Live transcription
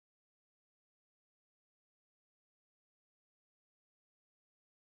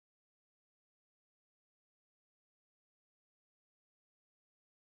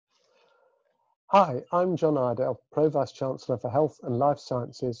Hi, I'm John Iredale, Pro-Vice-Chancellor for Health and Life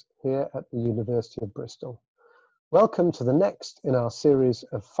Sciences here at the University of Bristol. Welcome to the next in our series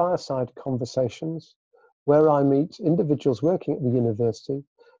of Fireside Conversations, where I meet individuals working at the university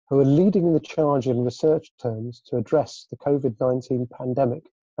who are leading the charge in research terms to address the COVID-19 pandemic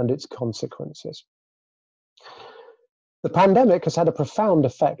and its consequences. The pandemic has had a profound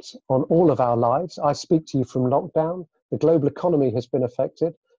effect on all of our lives. I speak to you from lockdown. The global economy has been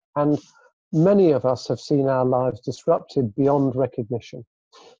affected, and many of us have seen our lives disrupted beyond recognition.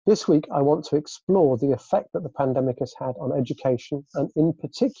 This week, I want to explore the effect that the pandemic has had on education, and in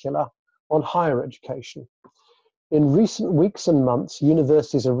particular, on higher education. In recent weeks and months,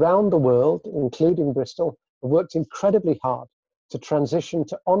 universities around the world, including Bristol, have worked incredibly hard to transition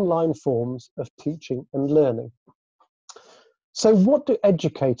to online forms of teaching and learning. So what do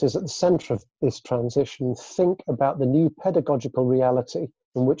educators at the centre of this transition think about the new pedagogical reality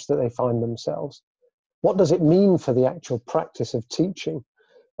in which they find themselves? What does it mean for the actual practice of teaching?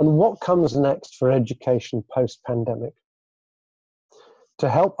 And what comes next for education post-pandemic? To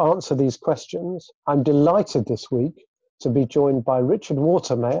help answer these questions, I'm delighted this week to be joined by Richard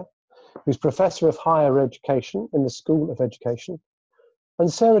Watermeyer, who's Professor of Higher Education in the School of Education,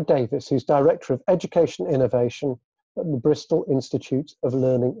 and Sara Davies, who's Director of Education Innovation at the Bristol Institute of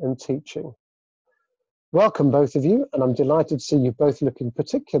Learning and Teaching. Welcome, both of you, and I'm delighted to see you both looking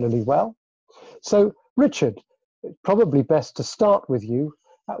particularly well. So, Richard, it's probably best to start with you.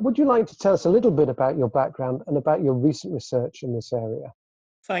 Would you like to tell us a little bit about your background and about your recent research in this area?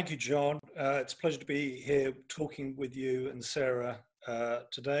 Thank you, John. It's a pleasure to be here talking with you and Sarah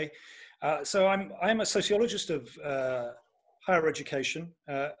today. So I'm a sociologist of higher education,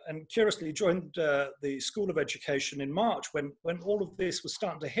 and curiously joined the School of Education in March when all of this was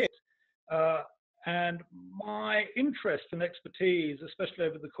starting to hit. And my interest and expertise, especially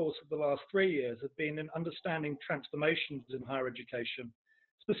over the course of the last 3 years, have been in understanding transformations in higher education,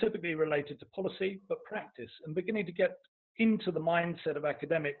 specifically related to policy, but practice, and beginning to get into the mindset of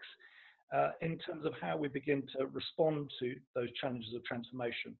academics in terms of how we begin to respond to those challenges of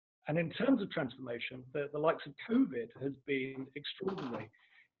transformation. And in terms of transformation, the likes of COVID has been extraordinary,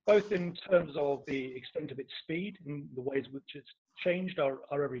 both in terms of the extent of its speed, in the ways which it's changed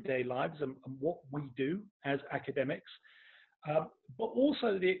our everyday lives and what we do as academics, but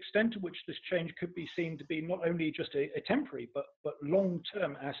also the extent to which this change could be seen to be not only just a temporary, but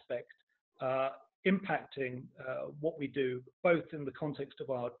long-term aspect, impacting what we do, both in the context of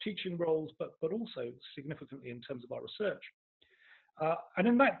our teaching roles, but also significantly in terms of our research. And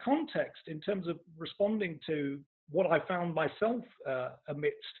in that context, in terms of responding to what I found myself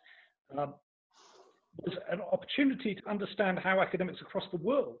amidst, was an opportunity to understand how academics across the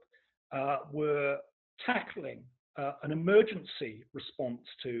world were tackling an emergency response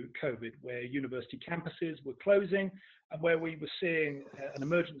to COVID, where university campuses were closing and where we were seeing an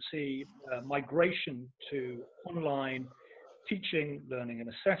emergency migration to online teaching, learning and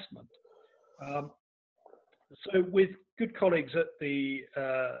assessment. So with good colleagues at the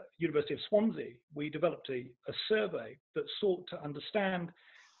University of Swansea, we developed a survey that sought to understand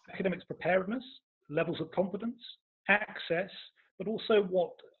academics' preparedness, levels of competence, access, but also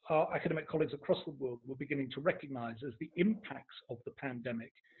what our academic colleagues across the world were beginning to recognize as the impacts of the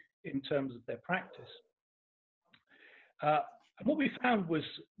pandemic in terms of their practice. And what we found was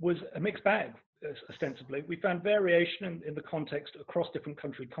a mixed bag, ostensibly. We found variation in the context across different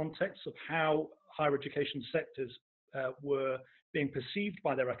country contexts of how higher education sectors were being perceived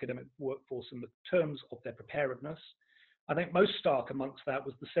by their academic workforce in the terms of their preparedness. I think most stark amongst that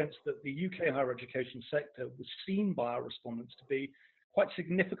was the sense that the UK higher education sector was seen by our respondents to be quite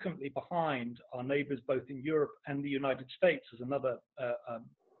significantly behind our neighbours both in Europe and the United States, as another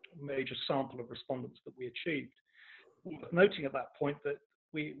major sample of respondents that we achieved. Worth noting at that point that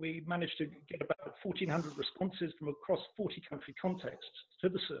we managed to get about 1,400 responses from across 40 country contexts to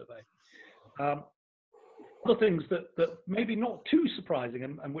the survey. Other things that maybe not too surprising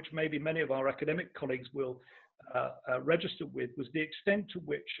and which maybe many of our academic colleagues will register with was the extent to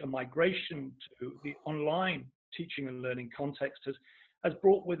which a migration to the online teaching and learning context has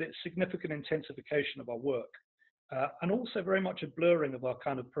brought with it significant intensification of our work, and also very much a blurring of our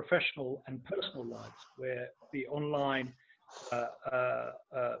kind of professional and personal lives, where the online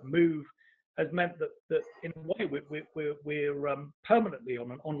move has meant that in a way we're permanently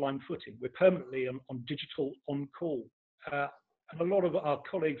on an online footing. We're permanently on digital on-call. And a lot of our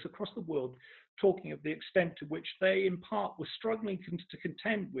colleagues across the world talking of the extent to which they, in part, were struggling to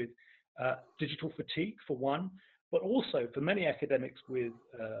contend with digital fatigue, for one, but also for many academics with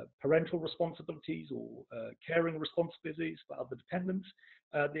parental responsibilities or caring responsibilities for other dependents,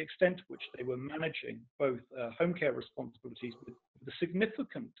 the extent to which they were managing both home care responsibilities with the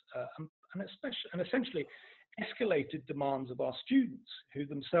significant and essentially escalated demands of our students, who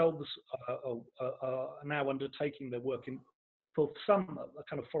themselves are now undertaking their work for some a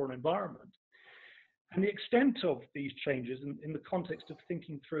kind of foreign environment. And the extent of these changes in the context of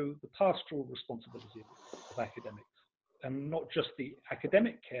thinking through the pastoral responsibility of academics, and not just the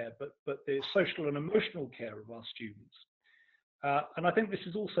academic care, but the social and emotional care of our students. And I think this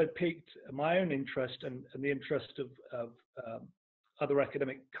has also piqued my own interest and the interest of other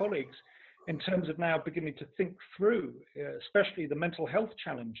academic colleagues in terms of now beginning to think through, especially the mental health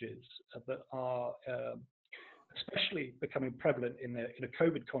challenges that are especially becoming prevalent in a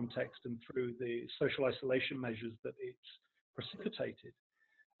COVID context and through the social isolation measures that it's precipitated,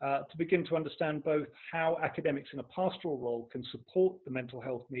 to begin to understand both how academics in a pastoral role can support the mental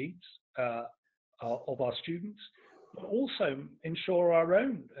health needs of our students, but also ensure our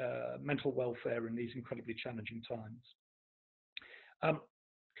own mental welfare in these incredibly challenging times.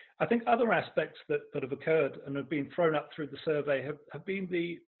 I think other aspects that have occurred and have been thrown up through the survey have been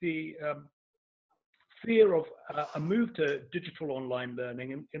the fear of a move to digital online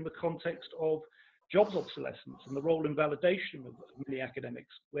learning in the context of jobs obsolescence and the role and validation of many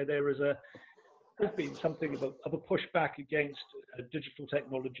academics, where there's been something of a pushback against digital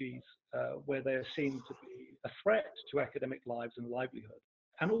technologies, where they're seen to be a threat to academic lives and livelihood.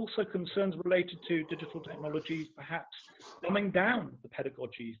 And also concerns related to digital technologies, perhaps dumbing down the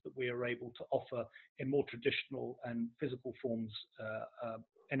pedagogies that we are able to offer in more traditional and physical forms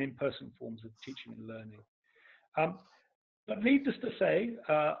and in-person forms of teaching and learning. But needless to say,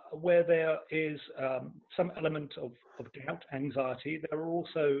 where there is some element of doubt, anxiety, there are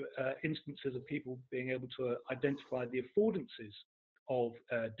also instances of people being able to identify the affordances of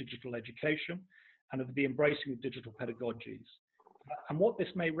digital education and of the embracing of digital pedagogies. And what this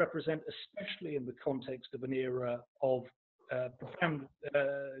may represent, especially in the context of an era of profound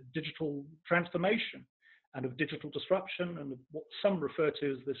digital transformation and of digital disruption, and of what some refer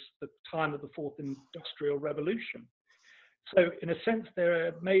to as the time of the fourth industrial revolution. So in a sense,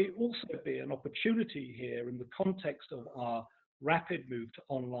 there may also be an opportunity here in the context of our rapid move to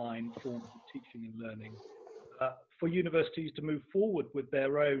online forms of teaching and learning for universities to move forward with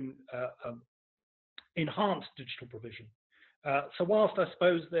their own enhanced digital provision. So whilst I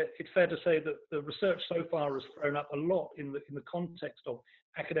suppose that it's fair to say that the research so far has thrown up a lot in the context of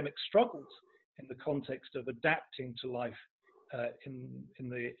academic struggles, in the context of adapting to life in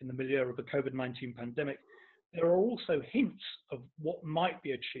the milieu of the COVID-19 pandemic, there are also hints of what might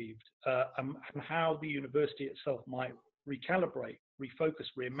be achieved and how the university itself might recalibrate, refocus,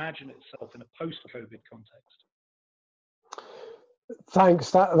 reimagine itself in a post-COVID context.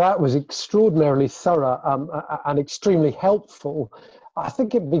 Thanks. That was extraordinarily thorough and extremely helpful. I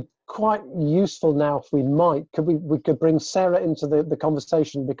think it'd be quite useful now, if we might, we could bring Sara into the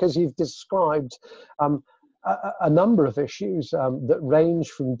conversation, because you've described a number of issues that range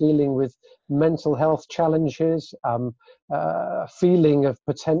from dealing with mental health challenges, feeling of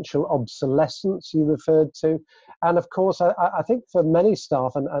potential obsolescence you referred to, and of course I think for many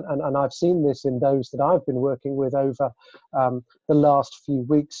staff, and I've seen this in those that I've been working with over the last few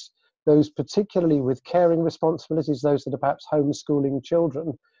weeks, those particularly with caring responsibilities, those that are perhaps homeschooling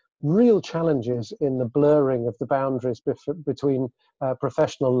children, real challenges in the blurring of the boundaries between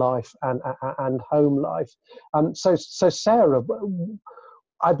professional life and home life. So Sara,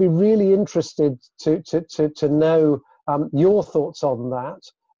 I'd be really interested to know your thoughts on that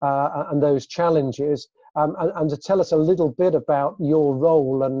and those challenges, and to tell us a little bit about your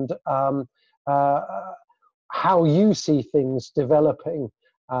role and how you see things developing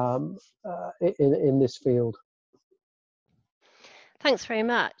in this field. Thanks very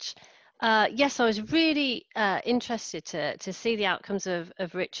much. Yes, I was really interested to see the outcomes of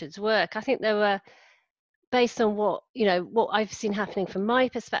Richard's work. I think there were, based on what I've seen happening from my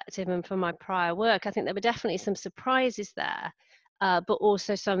perspective and from my prior work, I think there were definitely some surprises there, but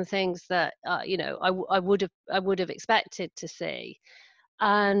also some things that I would have expected to see.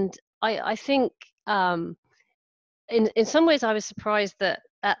 And I think in some ways I was surprised that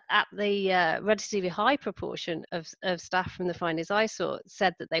at the relatively high proportion of staff from the findings I saw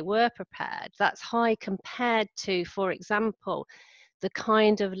said that they were prepared. That's high compared to, for example, the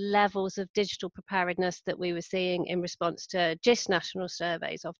kind of levels of digital preparedness that we were seeing in response to GIST national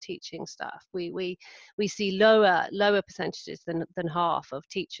surveys of teaching staff. We see lower percentages than half of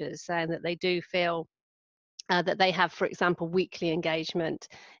teachers saying that they do feel that they have, for example, weekly engagement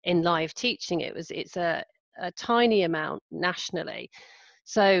in live teaching. It's a a tiny amount nationally.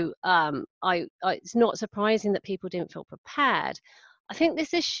 So it's not surprising that people didn't feel prepared. I think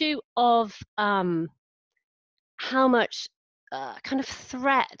this issue of how much kind of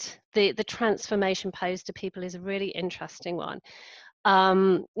threat the transformation posed to people is a really interesting one.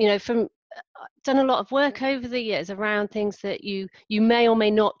 You know, from done a lot of work over the years around things that you may or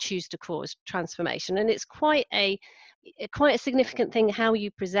may not choose to cause transformation, and it's quite a significant thing how you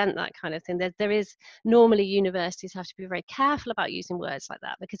present that kind of thing. There is normally universities have to be very careful about using words like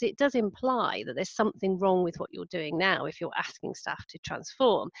that, because it does imply that there's something wrong with what you're doing now if you're asking staff to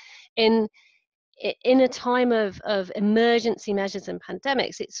transform. In a time of emergency measures and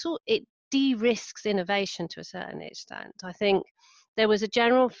pandemics, it de-risks innovation to a certain extent. I think there was a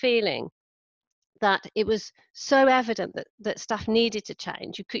general feeling that it was so evident that staff needed to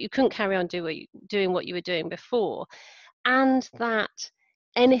change. You couldn't carry on doing what you were doing before, and that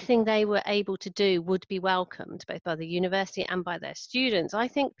anything they were able to do would be welcomed both by the university and by their students. I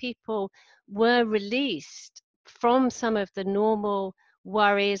think people were released from some of the normal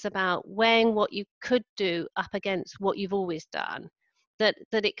worries about weighing what you could do up against what you've always done. That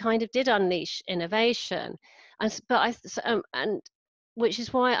it kind of did unleash innovation, and which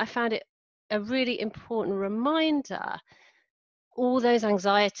is why I found it a really important reminder, all those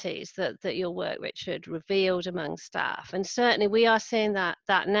anxieties that your work, Richard, revealed among staff. And certainly we are seeing that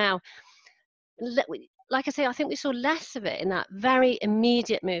now. Like I say, I think we saw less of it in that very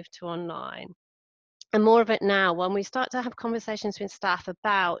immediate move to online, and more of it now when we start to have conversations with staff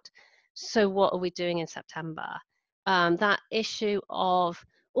about, so what are we doing in September? That issue of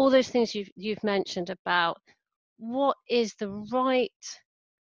all those things you've mentioned about what is the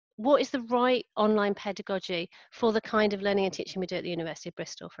right online pedagogy for the kind of learning and teaching we do at the University of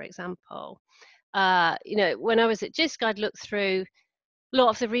Bristol, for example. You know, when I was at JISC, I'd looked through a lot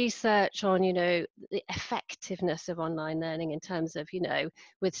of the research on, you know, the effectiveness of online learning in terms of, you know,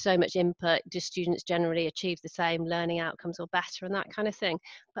 with so much input, do students generally achieve the same learning outcomes or better, and that kind of thing.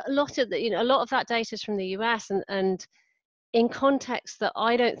 But a lot of that data is from the US, and in contexts that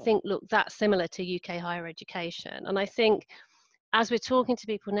I don't think look that similar to UK higher education. And I think as we're talking to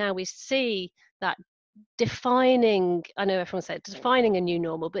people now, we see that defining, I know everyone said defining a new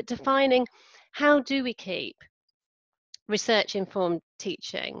normal, but defining how do we keep research-informed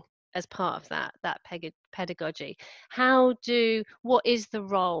teaching as part of that pedagogy? What is the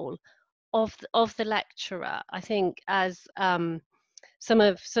role of the lecturer? I think as some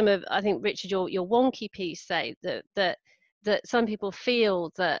of I think, Richard, your wonky piece say that some people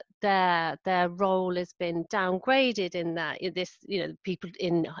feel that their role has been downgraded in that this, you know, people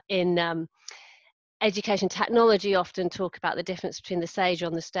in education technology often talk about the difference between the sage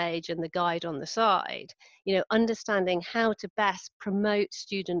on the stage and the guide on the side. You know, understanding how to best promote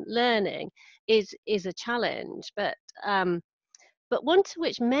student learning is a challenge, but one to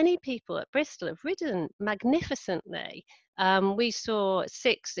which many people at Bristol have risen magnificently. We saw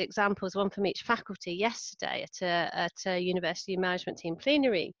 6 examples, one from each faculty, yesterday at a university management team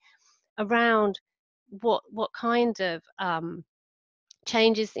plenary around what kind of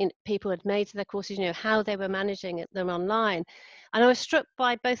changes people had made to their courses, you know, how they were managing them online. And I was struck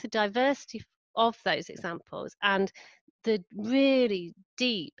by both the diversity of those examples and the really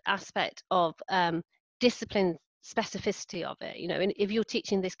deep aspect of discipline specificity of it. You know, and if you're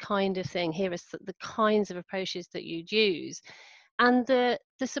teaching this kind of thing, here are the kinds of approaches that you'd use. And the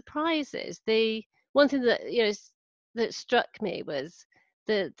surprises, the one thing that, you know, that struck me was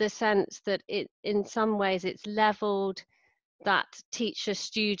the sense that it, in some ways, it's leveled that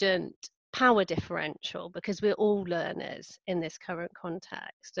teacher-student power differential, because we're all learners in this current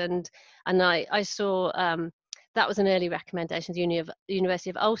context. And I saw that was an early recommendation the University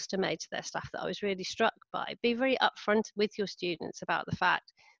of Ulster made to their staff that I was really struck by. Be very upfront with your students about the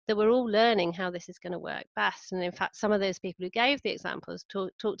fact that we're all learning how this is going to work best. And in fact, some of those people who gave the examples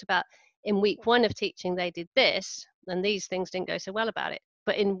talked about in week 1 of teaching they did this, and these things didn't go so well about it.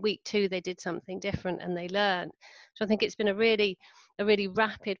 But in week 2 they did something different and they learned. So I think it's been a really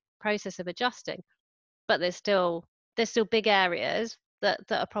rapid process of adjusting. But there's still big areas that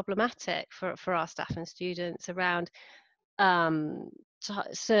are problematic for our staff and students around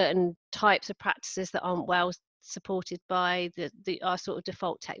certain types of practices that aren't well supported by our sort of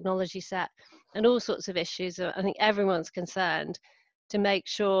default technology set, and all sorts of issues. I think everyone's concerned to make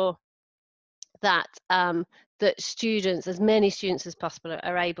sure that that students, as many students as possible,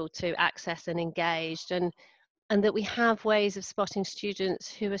 are able to access and engage, and that we have ways of spotting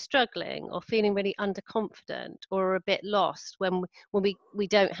students who are struggling or feeling really underconfident or are a bit lost when we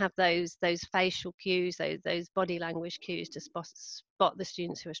don't have those facial cues, those body language cues to spot the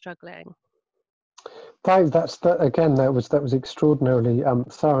students who are struggling. Again, that was extraordinarily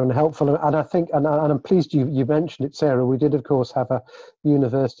thorough and helpful, and I think, and I'm pleased you mentioned it, Sarah. We did, of course, have a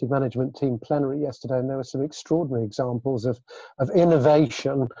university management team plenary yesterday, and there were some extraordinary examples of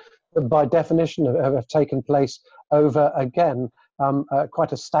innovation that by definition have taken place over, again,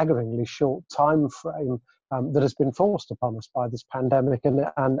 quite a staggeringly short time frame that has been forced upon us by this pandemic,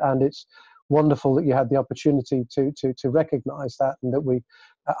 and it's wonderful that you had the opportunity to recognise that, and that we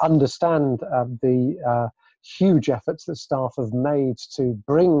understand the huge efforts that staff have made to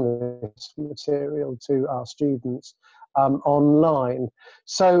bring this material to our students online.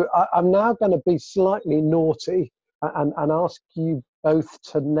 So I'm now going to be slightly naughty and ask you both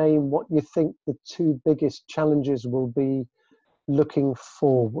to name what you think the two biggest challenges will be looking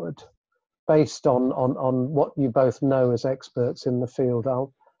forward, based on what you both know as experts in the field.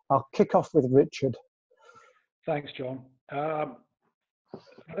 I'll kick off with Richard. Thanks, John.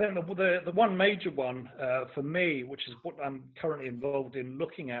 I think the one major one for me, which is what I'm currently involved in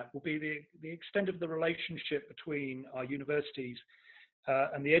looking at, will be the extent of the relationship between our universities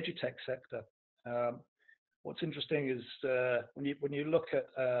and the edutech sector. What's interesting is when you look at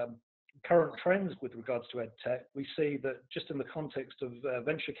current trends with regards to edtech, we see that just in the context of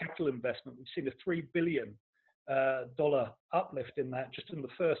venture capital investment, we've seen a $3 billion uplift in that just in the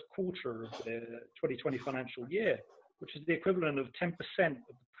first quarter of the 2020 financial year, which is the equivalent of 10% of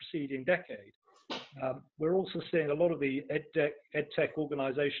the preceding decade. We're also seeing a lot of the edtech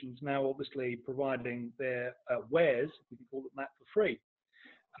organizations now obviously providing their wares, if we can call them that, for free.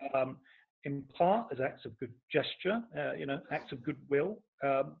 In part as acts of good gesture, acts of goodwill,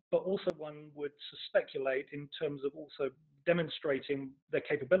 but also one would speculate in terms of also demonstrating their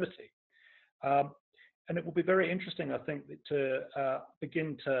capability. And it will be very interesting, I think, to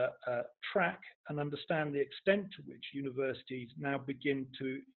begin to track and understand the extent to which universities now begin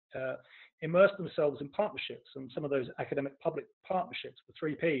to immerse themselves in partnerships, and some of those academic-public partnerships, the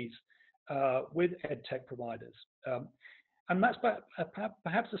 3 Ps, with edtech providers. And that's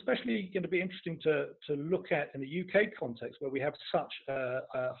perhaps especially going to be interesting to look at in the UK context, where we have such a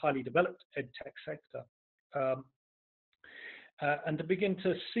highly developed edtech sector. And to begin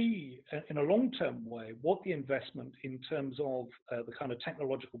to see in a long-term way what the investment in terms of the kind of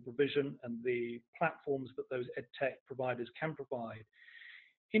technological provision and the platforms that those edtech providers can provide,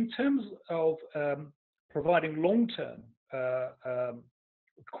 in terms of providing long-term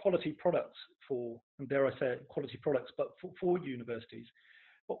quality products for, and dare I say quality products, but for universities,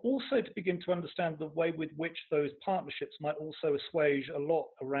 but also to begin to understand the way with which those partnerships might also assuage a lot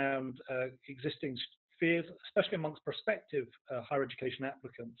around existing fears, especially amongst prospective higher education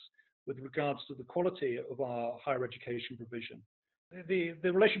applicants, with regards to the quality of our higher education provision. The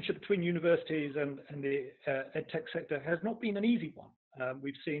relationship between universities and the edtech sector has not been an easy one.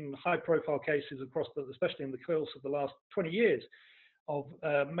 We've seen high-profile cases across, especially in the course of the last 20 years, of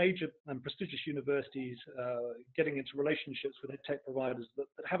major and prestigious universities getting into relationships with edtech providers that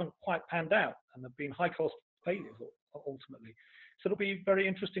haven't quite panned out and have been high-cost failures ultimately. So it'll be very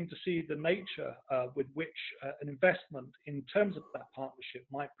interesting to see the nature with which an investment in terms of that partnership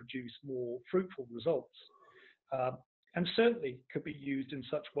might produce more fruitful results, and certainly could be used in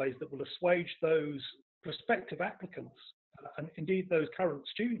such ways that will assuage those prospective applicants and indeed those current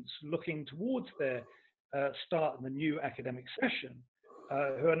students looking towards their start in the new academic session,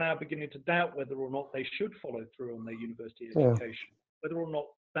 who are now beginning to doubt whether or not they should follow through on their university education, whether or not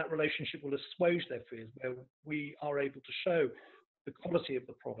that relationship will assuage their fears, where we are able to show the quality of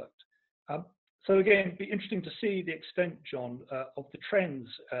the product. So again, it'd be interesting to see the extent, John, of the trends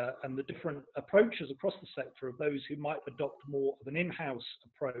and the different approaches across the sector of those who might adopt more of an in-house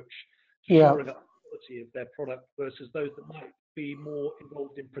approach to shoring up the quality of their product versus those that might be more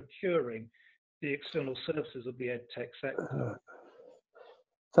involved in procuring the external services of the edtech sector.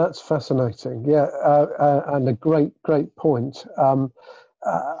 That's fascinating, and a great point.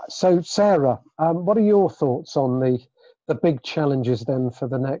 So, Sarah, what are your thoughts on the big challenges then for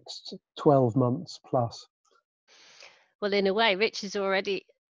the next 12 months plus? Well, in a way, Rich has already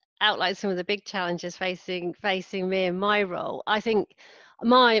outlined some of the big challenges facing me in my role. I think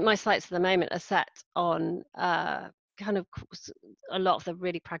my sights at the moment are set on kind of a lot of the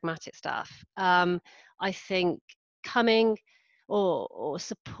really pragmatic stuff. I think coming or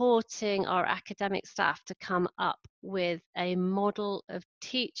supporting our academic staff to come up with a model of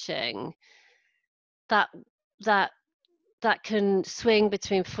teaching that can swing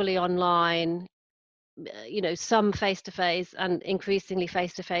between fully online, some face-to-face and increasingly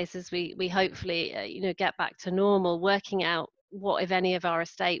face-to-face as we hopefully get back to normal, working out what, if any, of our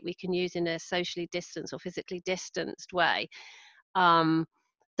estate we can use in a socially distanced or physically distanced way,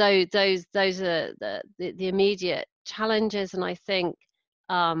 those are the immediate challenges, and I think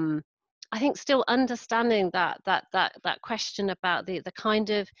still understanding that question about the kind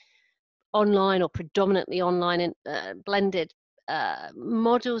of online or predominantly online and blended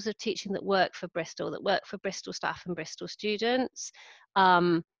models of teaching that work for Bristol staff and Bristol students,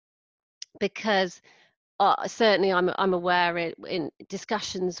 because certainly I'm aware in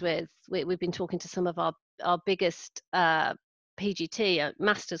discussions we've been talking to some of our biggest PGT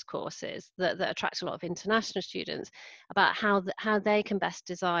master's courses that attract a lot of international students about how they can best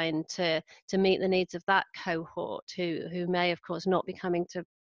design to meet the needs of that cohort who may of course not be coming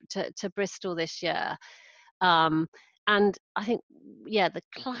to Bristol this year. And I think, yeah, the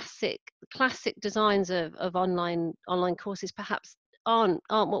classic designs of online courses perhaps aren't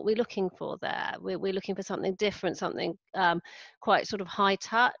what we're looking for there. We're looking for something different, something quite sort of high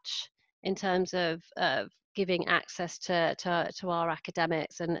touch in terms of giving access to our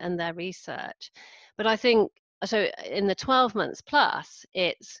academics and their research. But I think, so in the 12 months plus,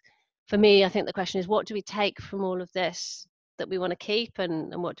 for me, I think the question is, what do we take from all of this that we want to keep,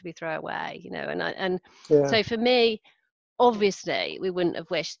 and what do we throw away, So for me, obviously we wouldn't have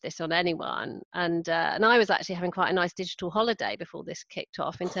wished this on anyone, and I was actually having quite a nice digital holiday before this kicked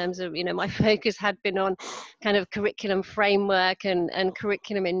off, in terms of my focus had been on kind of curriculum framework and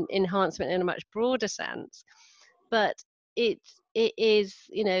curriculum enhancement in a much broader sense. But it is,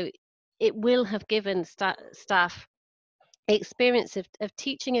 it will have given staff experience of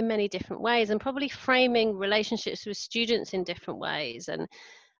teaching in many different ways, and probably framing relationships with students in different ways,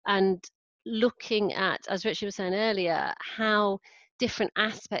 and looking at, as Richard was saying earlier, how different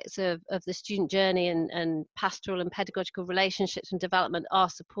aspects of the student journey and pastoral and pedagogical relationships and development are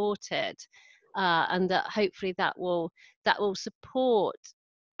supported, and that hopefully that will support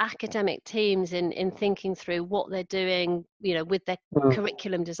academic teams in thinking through what they're doing, with their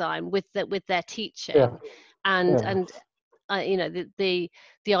curriculum design, with their teaching, and the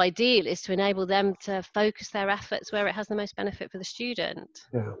ideal is to enable them to focus their efforts where it has the most benefit for the student.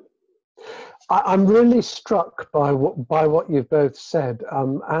 Yeah. I'm really struck by what you've both said,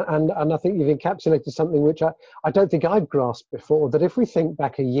 and I think you've encapsulated something which I don't think I'd grasped before, that if we think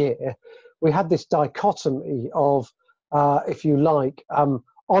back a year, we had this dichotomy of, if you like,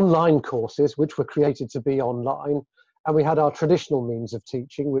 online courses, which were created to be online, and we had our traditional means of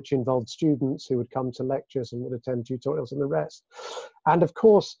teaching, which involved students who would come to lectures and would attend tutorials and the rest. And of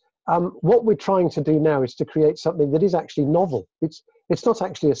course, what we're trying to do now is to create something that is actually novel. It's not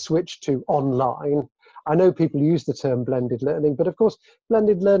actually a switch to online. I know people use the term blended learning, but of course,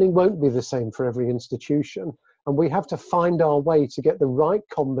 blended learning won't be the same for every institution. And we have to find our way to get the right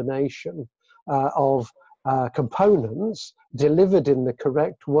combination of components delivered in the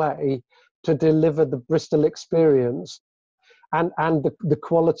correct way to deliver the Bristol experience and the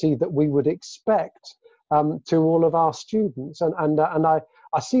quality that we would expect to all of our students. And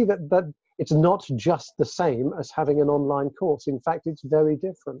I see that it's not just the same as having an online course. In fact, it's very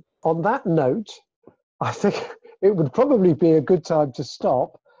different. On that note, I think it would probably be a good time to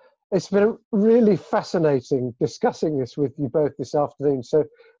stop. It's been really fascinating discussing this with you both this afternoon. So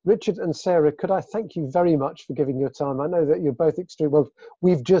Richard and Sarah, could I thank you very much for giving your time? I know that you're both well,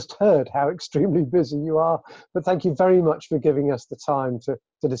 we've just heard how extremely busy you are, but thank you very much for giving us the time to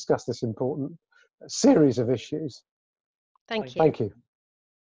discuss this important series of issues. Thank you. Thank you.